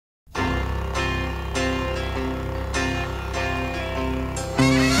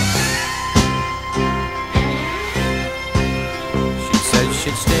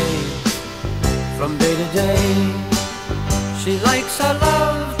from day to day. She likes our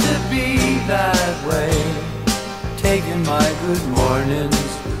love to be that way, taking my good mornings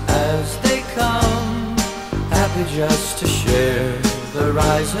as they come, happy just to share the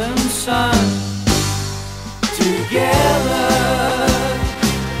rising sun. Together,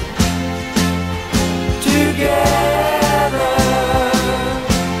 together,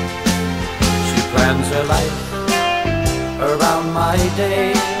 she plans her life around my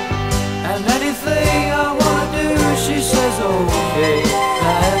day, and anything I wanna do, she says okay,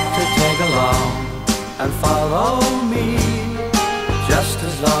 glad to tag along and follow me, just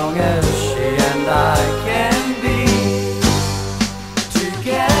as long as she and I can be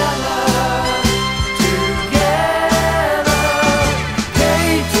together, together, day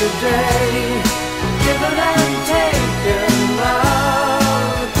to day, giving and taking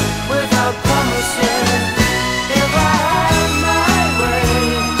love without promises. If I had my way,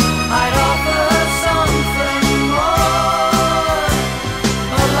 I'd offer something more,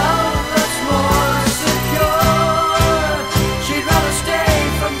 a love that's more secure. She'd rather stay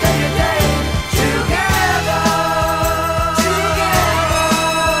from day to day, together, together,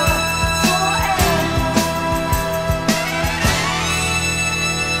 forever.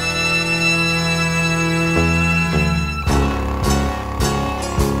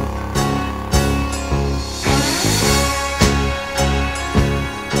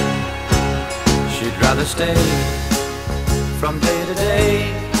 She'd rather stay from day to day.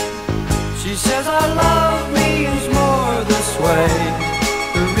 She says our love means more this way.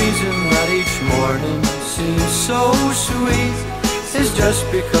 The reason that each morning seems so sweet is just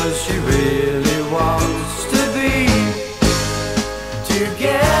because she really wants